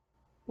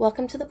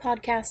Welcome to the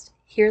podcast,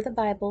 Hear the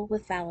Bible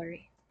with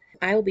Valerie.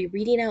 I will be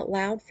reading out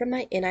loud from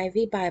my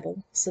NIV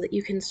Bible so that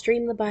you can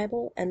stream the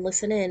Bible and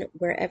listen in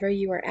wherever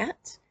you are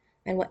at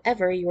and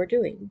whatever you are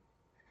doing.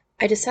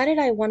 I decided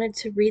I wanted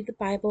to read the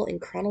Bible in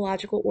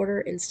chronological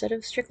order instead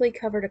of strictly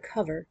cover to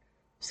cover,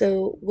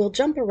 so we'll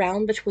jump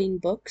around between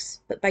books,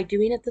 but by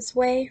doing it this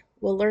way,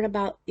 we'll learn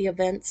about the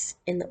events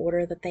in the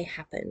order that they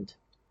happened.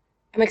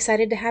 I'm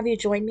excited to have you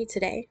join me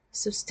today,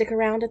 so stick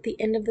around at the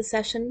end of the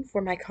session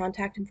for my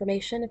contact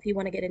information if you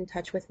want to get in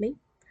touch with me.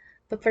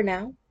 But for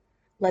now,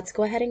 let's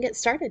go ahead and get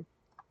started.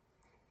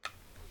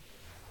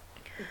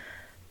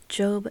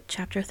 Job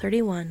chapter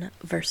 31,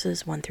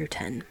 verses 1 through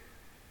 10.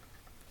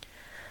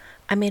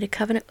 I made a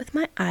covenant with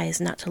my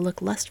eyes not to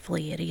look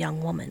lustfully at a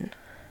young woman.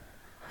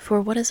 For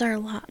what is our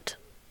lot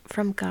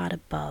from God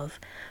above,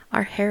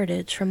 our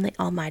heritage from the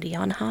Almighty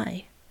on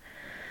high?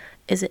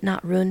 Is it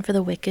not ruin for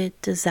the wicked,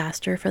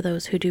 disaster for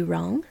those who do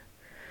wrong?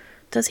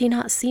 Does he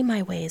not see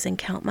my ways and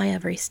count my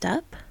every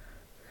step?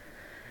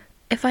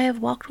 If I have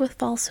walked with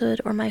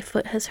falsehood, or my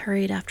foot has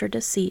hurried after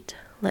deceit,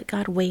 let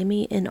God weigh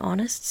me in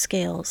honest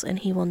scales, and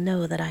he will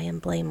know that I am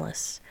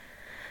blameless.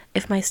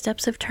 If my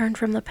steps have turned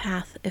from the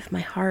path, if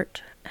my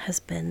heart has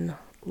been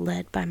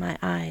led by my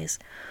eyes,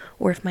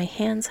 or if my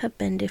hands have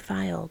been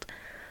defiled,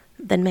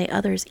 then may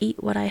others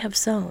eat what I have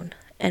sown,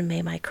 and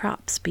may my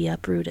crops be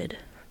uprooted.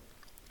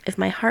 If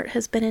my heart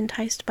has been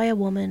enticed by a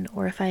woman,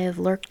 or if I have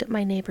lurked at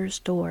my neighbor's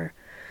door,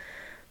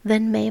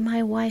 then may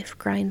my wife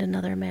grind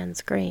another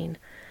man's grain,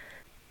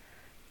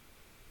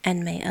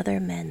 and may other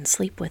men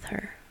sleep with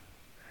her.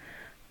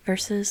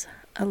 Verses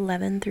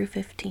 11 through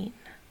 15.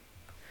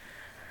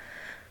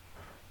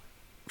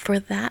 For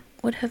that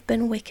would have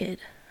been wicked,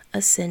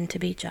 a sin to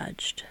be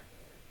judged.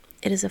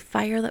 It is a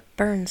fire that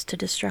burns to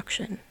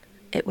destruction.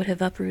 It would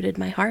have uprooted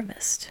my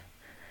harvest.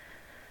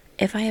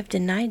 If I have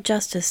denied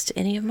justice to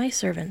any of my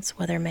servants,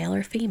 whether male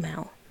or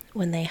female,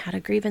 when they had a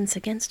grievance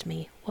against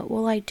me, what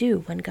will I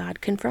do when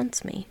God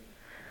confronts me?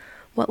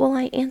 What will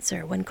I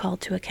answer when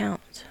called to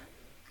account?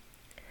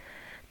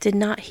 Did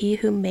not he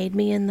who made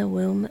me in the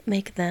womb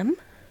make them?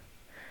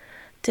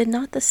 Did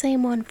not the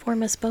same one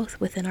form us both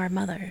within our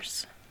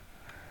mothers?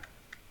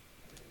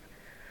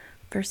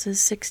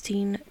 Verses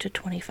 16 to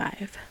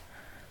 25.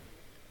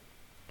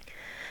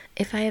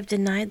 If I have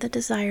denied the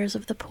desires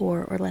of the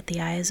poor, or let the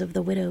eyes of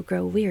the widow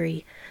grow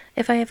weary,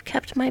 if I have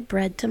kept my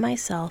bread to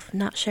myself,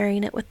 not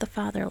sharing it with the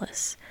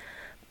fatherless,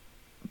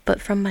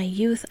 but from my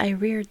youth I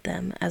reared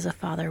them as a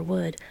father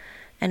would,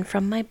 and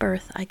from my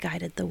birth I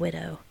guided the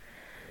widow.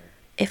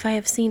 If I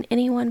have seen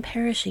anyone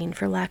perishing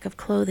for lack of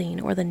clothing,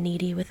 or the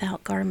needy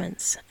without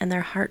garments, and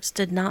their hearts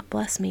did not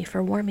bless me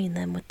for warming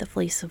them with the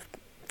fleece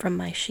from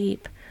my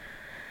sheep,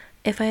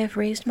 if I have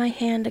raised my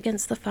hand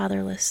against the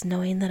fatherless,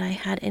 knowing that I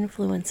had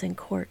influence in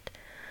court,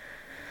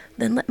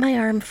 then let my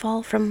arm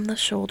fall from the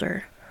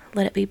shoulder,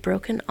 let it be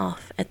broken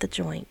off at the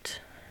joint.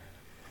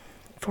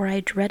 For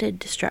I dreaded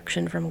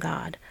destruction from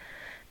God,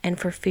 and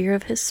for fear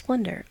of his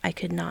splendor I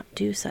could not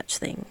do such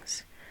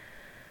things.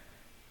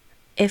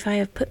 If I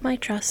have put my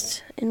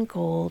trust in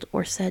gold,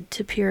 or said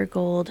to pure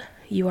gold,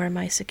 you are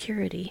my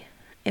security,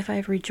 if I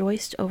have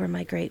rejoiced over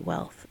my great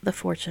wealth, the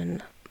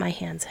fortune my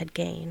hands had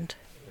gained.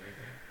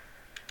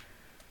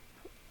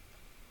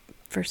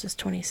 Verses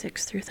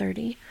 26 through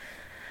 30.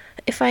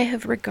 If I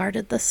have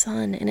regarded the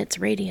sun in its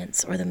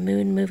radiance, or the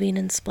moon moving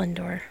in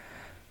splendor,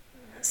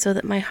 so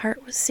that my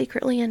heart was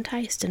secretly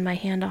enticed, and my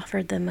hand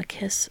offered them a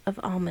kiss of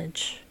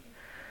homage,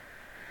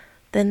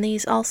 then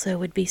these also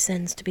would be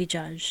sins to be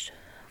judged,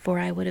 for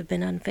I would have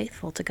been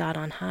unfaithful to God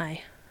on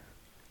high.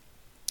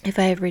 If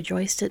I have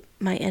rejoiced at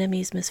my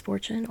enemy's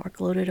misfortune, or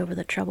gloated over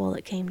the trouble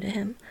that came to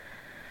him,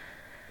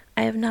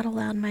 I have not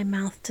allowed my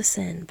mouth to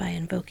sin by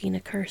invoking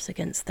a curse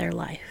against their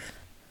life.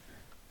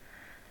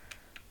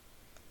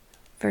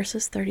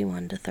 Verses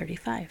 31 to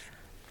 35.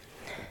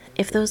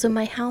 If those of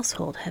my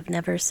household have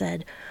never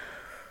said,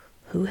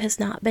 who has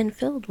not been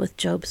filled with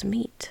Job's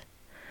meat?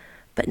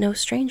 But no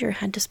stranger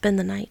had to spend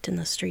the night in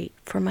the street,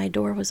 for my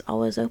door was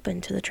always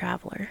open to the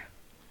traveler.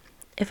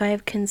 If I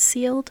have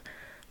concealed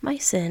my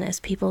sin as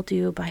people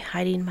do by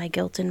hiding my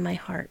guilt in my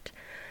heart,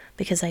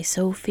 because I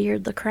so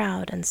feared the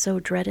crowd and so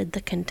dreaded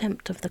the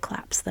contempt of the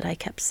claps that I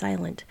kept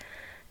silent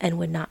and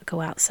would not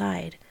go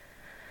outside.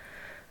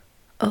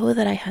 Oh,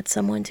 that I had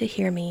someone to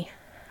hear me.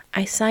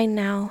 I sign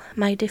now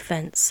my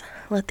defense.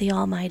 Let the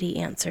Almighty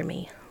answer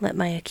me. Let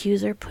my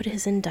accuser put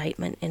his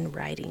indictment in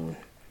writing.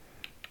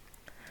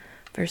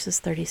 Verses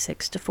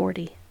 36 to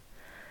 40.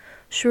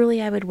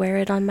 Surely I would wear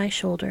it on my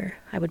shoulder.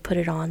 I would put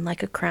it on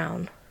like a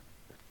crown.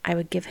 I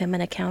would give him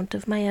an account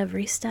of my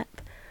every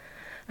step.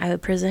 I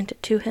would present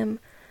it to him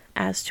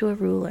as to a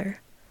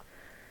ruler.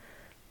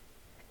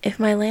 If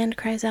my land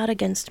cries out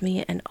against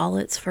me, and all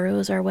its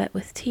furrows are wet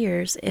with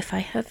tears, if I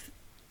have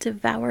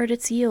devoured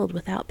its yield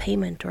without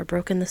payment, or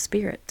broken the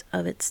spirit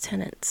of its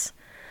tenants,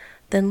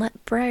 then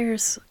let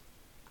briars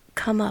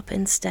come up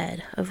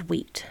instead of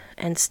wheat,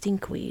 and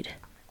stinkweed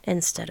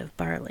instead of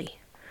barley.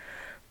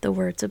 The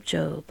words of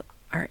Job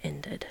are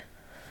ended.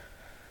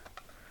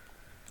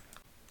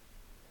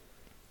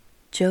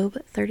 Job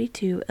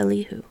 32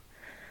 Elihu,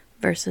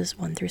 verses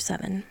 1 through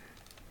 7.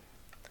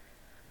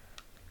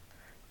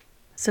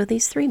 So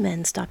these 3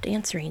 men stopped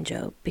answering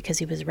Job because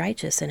he was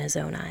righteous in his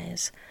own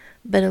eyes.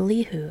 But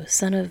Elihu,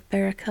 son of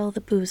Barachel the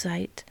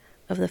Buzite,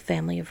 of the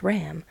family of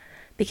Ram,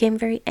 became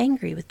very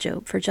angry with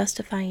Job for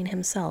justifying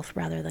himself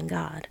rather than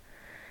God.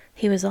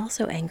 He was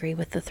also angry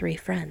with the 3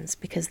 friends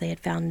because they had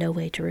found no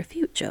way to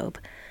refute Job,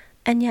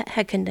 and yet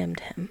had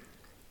condemned him.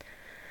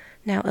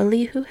 Now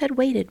Elihu had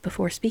waited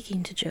before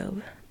speaking to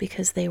Job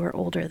because they were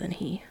older than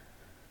he.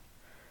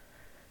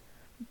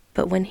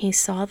 But when he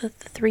saw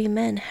that the 3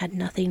 men had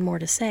nothing more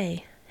to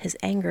say, his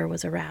anger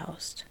was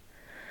aroused.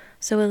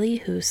 So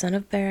Elihu, son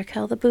of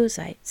Barachel the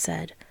Buzite,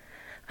 said,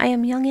 I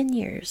am young in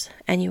years,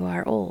 and you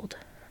are old.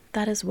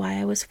 That is why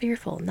I was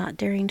fearful, not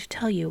daring to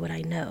tell you what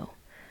I know.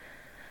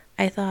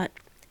 I thought,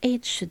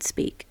 age should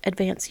speak,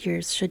 advanced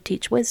years should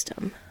teach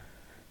wisdom.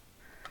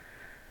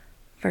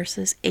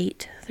 Verses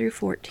 8 through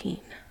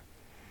 14.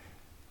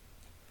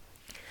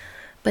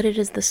 But it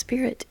is the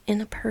Spirit in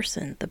a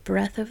person, the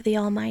breath of the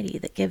Almighty,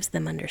 that gives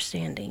them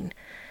understanding.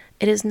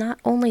 It is not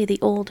only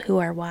the old who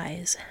are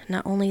wise,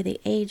 not only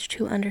the aged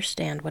who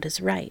understand what is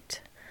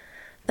right.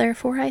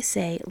 Therefore I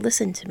say,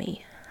 listen to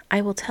me. I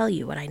will tell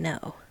you what I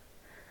know.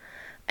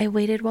 I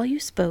waited while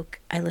you spoke.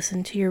 I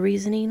listened to your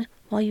reasoning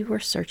while you were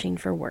searching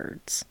for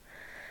words.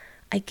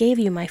 I gave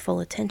you my full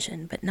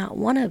attention, but not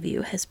one of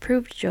you has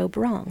proved Job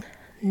wrong.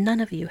 None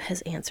of you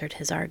has answered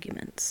his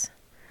arguments.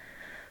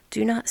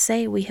 Do not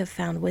say we have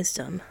found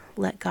wisdom.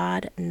 Let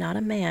God, not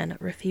a man,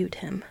 refute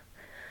him.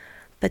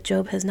 But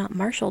Job has not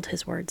marshaled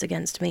his words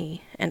against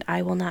me, and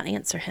I will not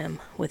answer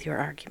him with your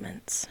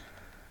arguments.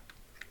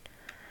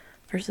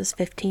 Verses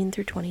 15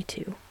 through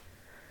 22.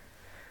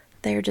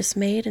 They are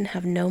dismayed and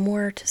have no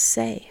more to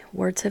say.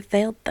 Words have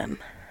failed them.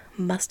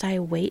 Must I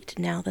wait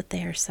now that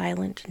they are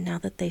silent, now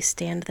that they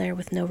stand there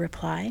with no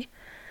reply?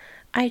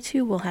 I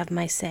too will have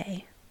my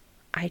say.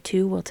 I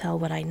too will tell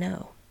what I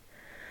know.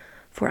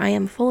 For I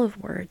am full of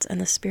words, and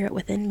the spirit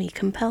within me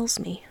compels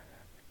me.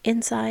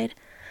 Inside,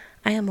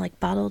 I am like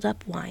bottled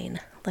up wine,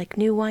 like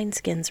new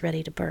wineskins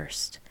ready to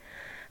burst.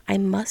 I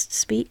must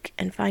speak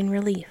and find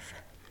relief.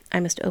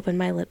 I must open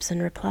my lips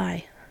and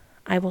reply.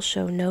 I will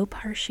show no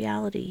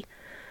partiality,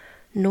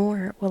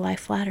 nor will I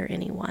flatter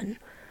anyone,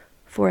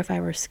 for if I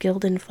were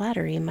skilled in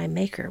flattery, my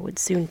Maker would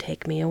soon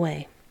take me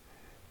away.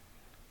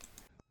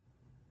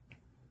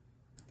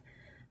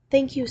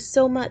 Thank you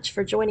so much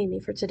for joining me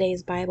for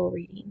today's Bible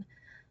reading.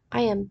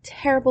 I am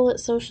terrible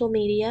at social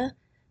media.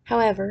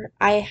 However,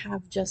 I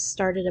have just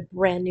started a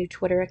brand new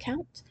Twitter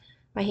account.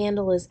 My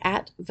handle is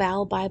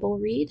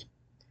 @ValBibleRead.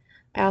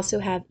 I also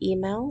have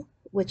email,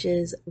 which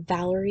is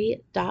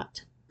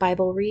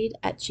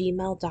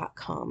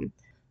valerie.bibleread@gmail.com.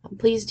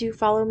 Please do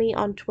follow me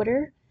on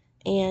Twitter,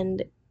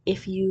 and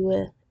if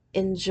you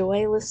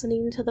enjoy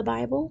listening to the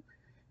Bible,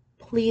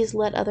 please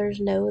let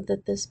others know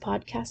that this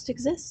podcast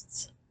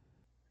exists.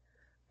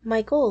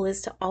 My goal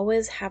is to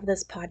always have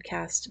this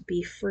podcast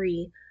be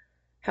free.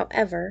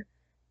 However,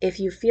 if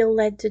you feel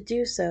led to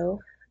do so,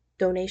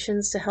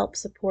 donations to help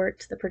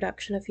support the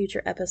production of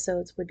future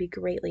episodes would be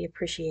greatly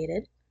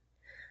appreciated.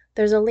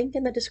 There's a link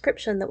in the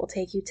description that will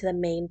take you to the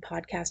main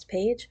podcast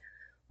page,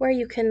 where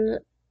you can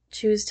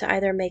choose to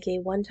either make a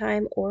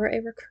one-time or a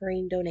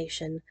recurring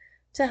donation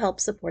to help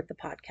support the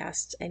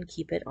podcast and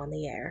keep it on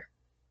the air.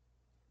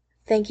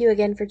 Thank you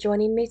again for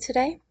joining me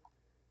today.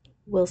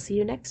 We'll see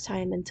you next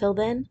time. Until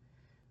then,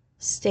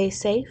 stay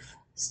safe,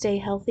 stay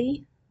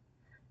healthy,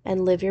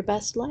 and live your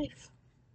best life.